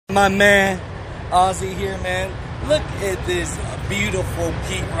My man, Ozzy here, man. Look at this beautiful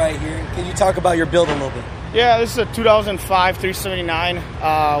Pete right here. Can you talk about your build a little bit? Yeah, this is a 2005 379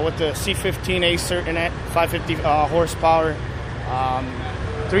 with the C15 Acer in it, 550 horsepower,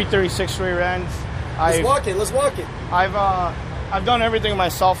 336 rear ends. Let's walk it. I've done everything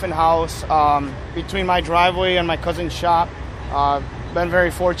myself in house between my driveway and my cousin's shop. Been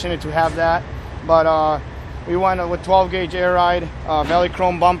very fortunate to have that, but we went with 12 gauge air ride, Valley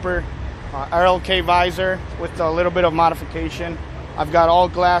Chrome bumper, RLK visor with a little bit of modification. I've got all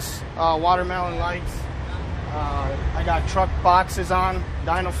glass watermelon lights. I got truck boxes on,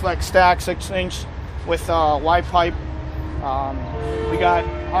 Dynaflex stack 6-inch with Y pipe. We got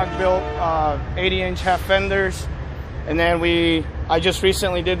Hog-built 80-inch half fenders, and then I just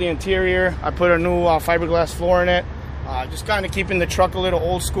recently did the interior. I put a new fiberglass floor in it, just kind of keeping the truck a little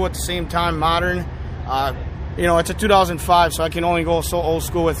old school at the same time modern. You know, it's a 2005, so I can only go so old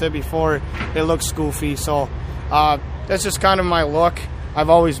school with it before it looks goofy. So that's just kind of my look. I've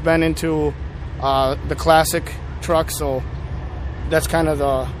always been into the classic truck, so that's kind of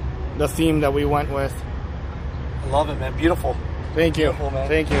the theme that we went with. I love it, man. Beautiful. Thank you. Beautiful, man.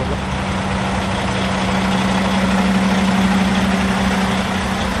 Thank you.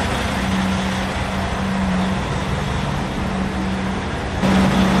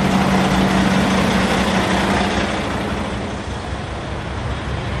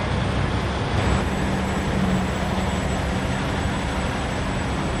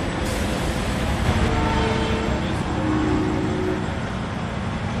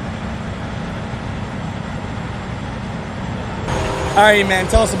 All right, man.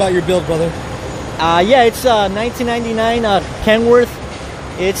 Tell us about your build, brother. Yeah, it's 1999 Kenworth.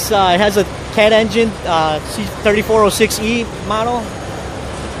 It has a cat engine, C3406E model.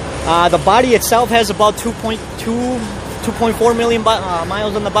 The body itself has about 2.4 million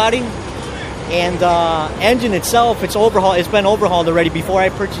miles on the body, and engine itself, it's overhauled. It's been overhauled already before I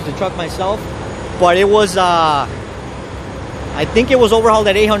purchased the truck myself, but it was I think it was overhauled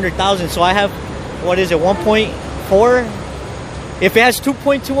at 800,000. So I have 1.4. If it has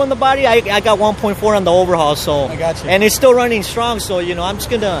 2.2 on the body, I got 1.4 on the overhaul. So I got you. And it's still running strong. So I'm just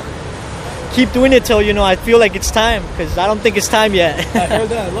gonna keep doing it till I feel like it's time, because I don't think it's time yet. I heard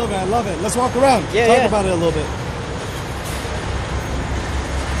that. I love it. Let's walk around. Talk about it a little bit.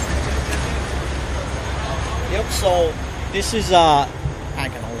 Yep. So this is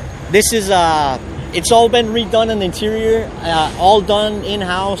it's all been redone in the interior, all done in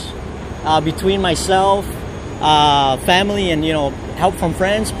house between myself, family, and help from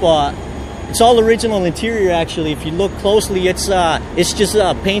friends. But it's all original interior. Actually, if you look closely, it's just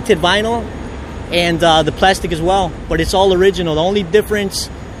painted vinyl and the plastic as well. But it's all original. The only difference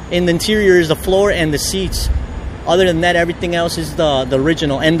in the interior is the floor and the seats. Other than that, everything else is the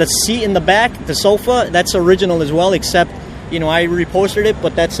original. And the seat in the back, the sofa, that's original as well, except I reupholstered it,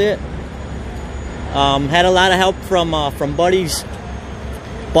 but that's it. Had a lot of help from buddies,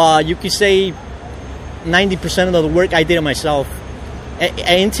 but you could say 90% of the work I did it myself.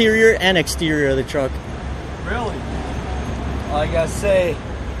 Interior and exterior of the truck. Really? All I gotta say,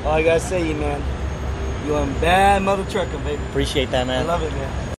 you man, you a bad mother trucker, baby. Appreciate that, man. I love it, man.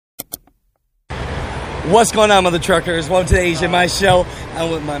 What's going on, mother truckers? Welcome to the HMI show. I'm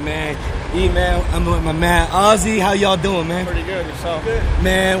with my man E-Man. I'm with my man Ozzy. How y'all doing, man? Pretty good. Yourself? Good.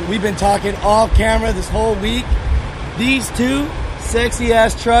 Man, we've been talking off camera this whole week. These two sexy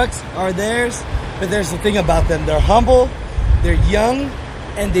ass trucks are theirs, but there's the thing about them. They're humble, they're young,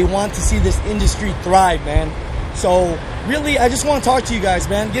 and they want to see this industry thrive, man. So really, I just want to talk to you guys,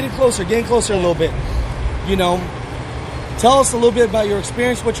 man. Getting closer a little bit. Tell us a little bit about your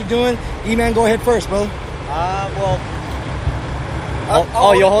experience, what you're doing. E-Man, go ahead first, brother.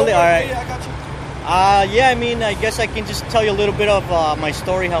 You hold it? All right. Yeah, I got you. I guess I can just tell you a little bit of my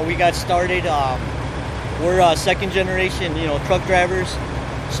story, how we got started. We're second generation, truck drivers.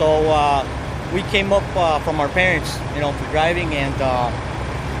 So we came up from our parents, for driving. And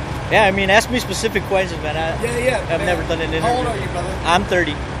ask me specific questions, man. I've never done an interview. How old are you, brother? I'm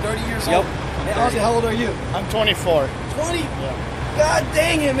 30. 30 years Yep. old? Hey, Ozzy, how old are you? I'm 24. 20? Yeah. God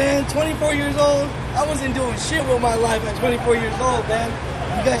dang it, man. 24 years old. I wasn't doing shit with my life at 24 years old, man.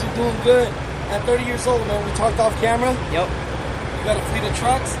 You guys are doing good. At 30 years old, man, we talked off camera. Yep. You got a fleet of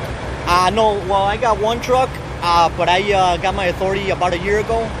trucks? No. Well, I got one truck, but I got my authority about a year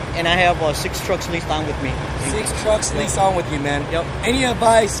ago, and I have 6 trucks leased on with me. 6 trucks leased on with you, man. Yep. Any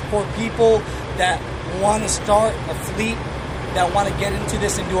advice for people that want to start a fleet, that want to get into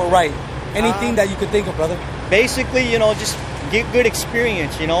this and do it right? Anything that you could think of, brother? Basically, just get good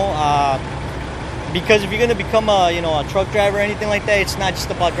experience, because if you're gonna become a truck driver or anything like that, it's not just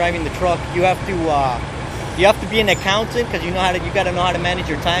about driving the truck. You have to be an accountant because you gotta know how to manage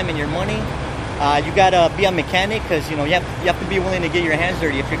your time and your money. You gotta be a mechanic because you have to be willing to get your hands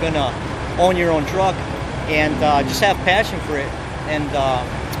dirty if you're gonna own your own truck, and just have passion for it. And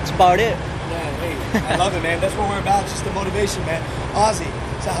that's about it. Yeah, hey, I love it, man. That's what we're about, just the motivation, man. Ozzy,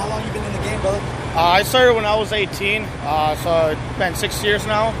 so how long you been in the game, brother? I started when I was 18, so it's been 6 years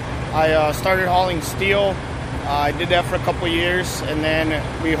now. I started hauling steel. I did that for a couple years, and then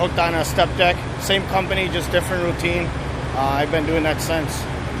we hooked on a step deck. Same company, just different routine. I've been doing that since.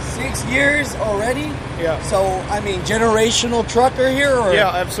 6 years already? Yeah. So, I mean, generational trucker here? Or? Yeah,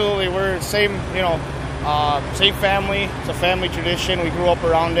 absolutely. We're same family. It's a family tradition. We grew up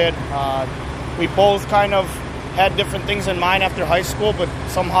around it. We both kind of had different things in mind after high school, but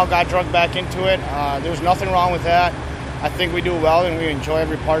somehow got drugged back into it. There's nothing wrong with that. I think we do well, and we enjoy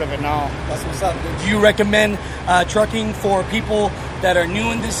every part of it now. That's what's up. Do you recommend trucking for people that are new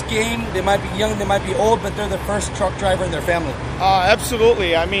in this game? They might be young, they might be old, but they're the first truck driver in their family.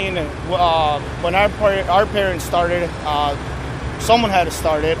 Absolutely. I mean, when our parents started, someone had to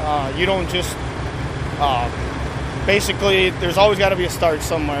start it. You don't just... basically, there's always got to be a start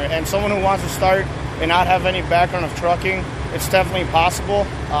somewhere. And someone who wants to start and not have any background of trucking, it's definitely possible.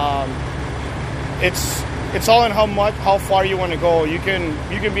 It's all in how far you want to go. You can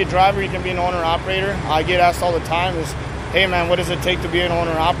be a driver, you can be an owner-operator. I get asked all the time is, hey man, what does it take to be an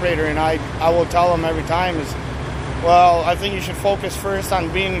owner-operator? And I will tell them every time is, well, I think you should focus first on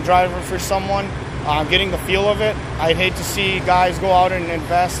being a driver for someone, getting the feel of it. I'd hate to see guys go out and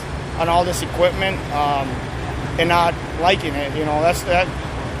invest on all this equipment and not liking it. You know, that's that.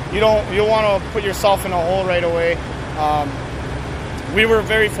 You want to put yourself in a hole right away. We were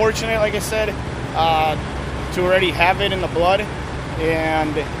very fortunate, like I said, to already have it in the blood,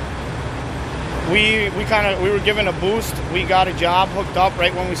 and we were given a boost. We got a job hooked up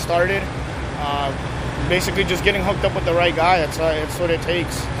right when we started. Basically, just getting hooked up with the right guy. That's what it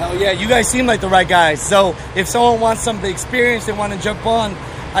takes. Hell yeah, you guys seem like the right guys. So if someone wants some experience, they want to jump on.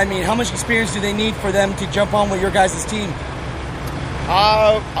 I mean, how much experience do they need for them to jump on with your guys' team?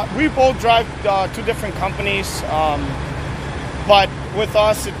 We both drive two different companies, but with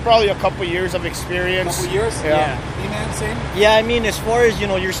us, it's probably a couple years of experience. Couple years? Yeah. E-man, same? Yeah, I mean, as far as,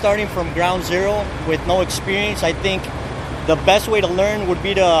 you're starting from ground zero with no experience, I think the best way to learn would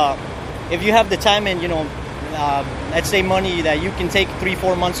be to, if you have the time and, let's say money that you can take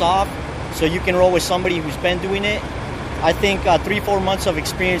 3-4 months off so you can roll with somebody who's been doing it. I think 3-4 months of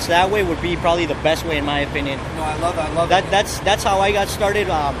experience that way would be probably the best way, in my opinion. No, I love that. it. That's how I got started.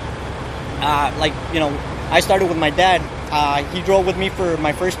 I started with my dad. He drove with me for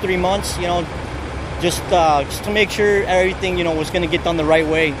my first 3 months, just to make sure everything, was going to get done the right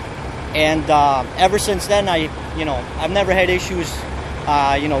way. And ever since then, I've never had issues,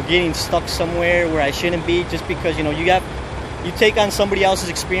 getting stuck somewhere where I shouldn't be, just because, you take on somebody else's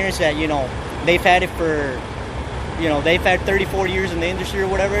experience that, they've had it for, they've had 34 years in the industry or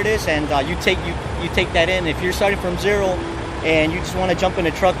whatever it is, and you take that in. If you're starting from zero and you just want to jump in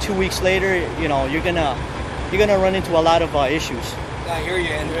a truck 2 weeks later, you're gonna run into a lot of issues. I hear you,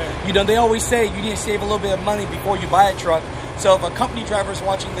 and they always say you need to save a little bit of money before you buy a truck. So if a company driver is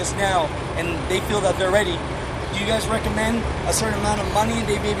watching this now and they feel that they're ready, do you guys recommend a certain amount of money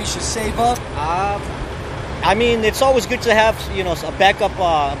they maybe should save up? I mean, it's always good to have a backup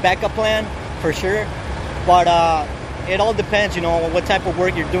plan for sure, but it all depends, what type of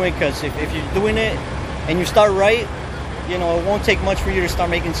work you're doing. Because if you're doing it and you start right, it won't take much for you to start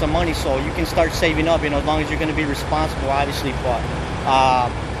making some money, so you can start saving up, as long as you're going to be responsible, obviously. But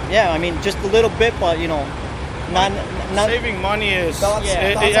yeah, I mean, just a little bit, but not saving money is thoughts,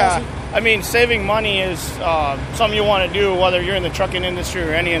 I mean, saving money is something you want to do, whether you're in the trucking industry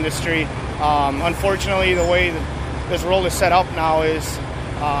or any industry. Unfortunately, the way that this world is set up now is,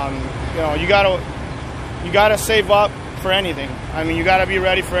 you gotta save up for anything. I mean, you gotta be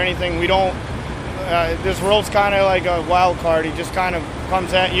ready for anything. We don't. This world's kind of like a wild card. It just kind of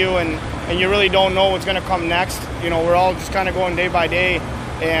comes at you, and you really don't know what's going to come next. We're all just kind of going day by day.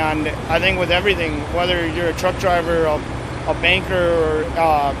 And I think with everything, whether you're a truck driver, a banker,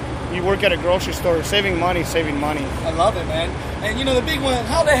 or you work at a grocery store, saving money. I love it, man. And the big one,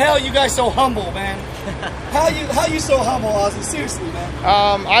 how the hell you guys so humble, man? how you so humble, Ozzy? Seriously,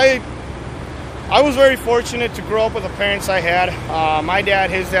 man. I was very fortunate to grow up with the parents I had. My dad,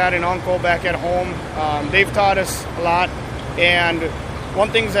 his dad, and uncle back at home. They've taught us a lot. And one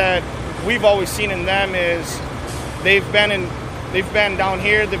thing that we've always seen in them is they've been down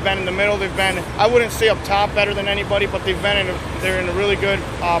here, they've been in the middle, they've been, I wouldn't say up top better than anybody, but they're in a really good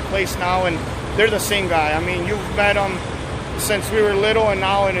place now. And they're the same guy. I mean, you've met them since we were little, and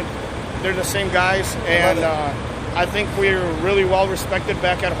now they're the same guys. And I think we're really well respected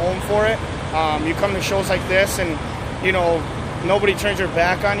back at home for it. You come to shows like this, and you know, nobody turns their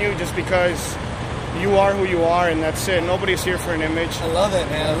back on you just because you are who you are, and that's it. Nobody's here for an image. I love it,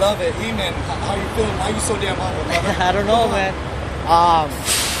 man. I love it. E-Man, how you feeling? Why are you so damn humble, brother? I don't know, man.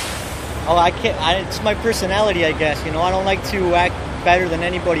 I can't. It's my personality, I guess. You know, I don't like to act better than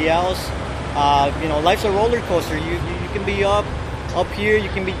anybody else. You know, life's a roller coaster. You can be up here, you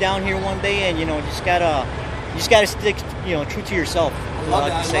can be down here one day, and you know, just gotta stick, you know, true to yourself. I love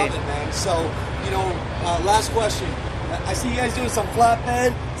it. I love it, man. So, you know, last question. I see you guys doing some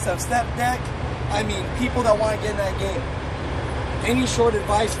flatbed, some step deck. I mean, people that want to get in that game. Any short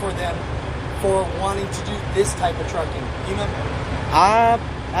advice for them for wanting to do this type of trucking?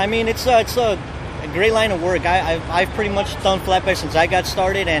 I mean, it's a great line of work. I've pretty much done flatbed since I got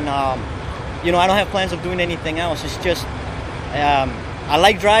started, and you know, I don't have plans of doing anything else. It's just I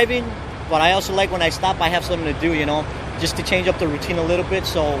like driving, but I also like when I stop, I have something to do. You know, just to change up the routine a little bit.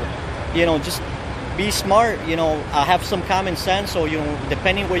 So, you know, just be smart. You know, have some common sense. So, you know,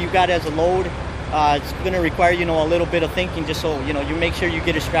 depending where you got as a load, it's going to require, you know, a little bit of thinking, just so, you know, you make sure you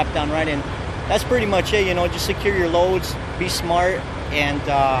get it strapped down right. And that's pretty much it. You know, just secure your loads, be smart, and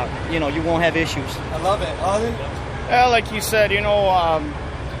you know, you won't have issues. I love it. Ollie? Yeah, like you said, you know,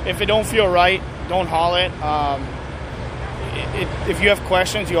 if it don't feel right, don't haul it. If you have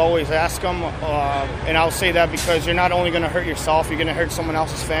questions, you always ask them. And I'll say that because you're not only going to hurt yourself, you're going to hurt someone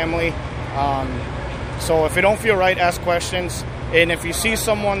else's family. So if it don't feel right, ask questions. And if you see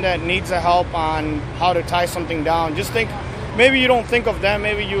someone that needs a help on how to tie something down, just think, maybe you don't think of them,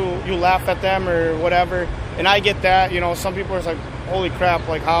 maybe you laugh at them or whatever. And I get that, you know, some people are like, holy crap,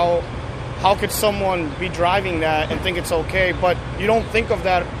 like how could someone be driving that and think it's okay? But you don't think of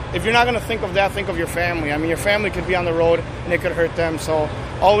that. If you're not going to think of that, think of your family. I mean, your family could be on the road and it could hurt them. So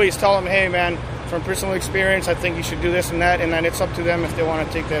always tell them, hey, man, from personal experience, I think you should do this and that. And then it's up to them if they want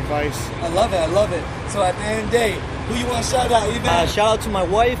to take the advice. I love it. I love it. So at the end of the day, who you want to shout out? Shout out to my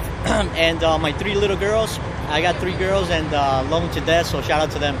wife and my 3 little girls. I got 3 girls and love them to death, so shout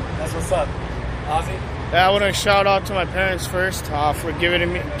out to them. That's what's up. Ozzy? Yeah, I want to shout out to my parents first for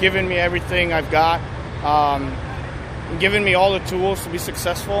giving me everything I've got, giving me all the tools to be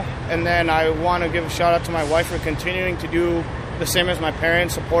successful. And then I want to give a shout out to my wife for continuing to do the same as my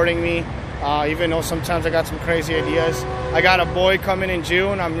parents, supporting me, even though sometimes I got some crazy ideas. I got a boy coming in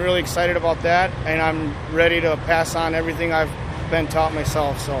June. I'm really excited about that, and I'm ready to pass on everything I've been taught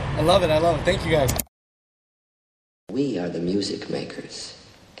myself. So I love it. I love it. Thank you, guys. We are the music makers,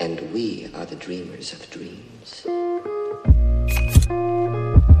 and we are the dreamers of dreams.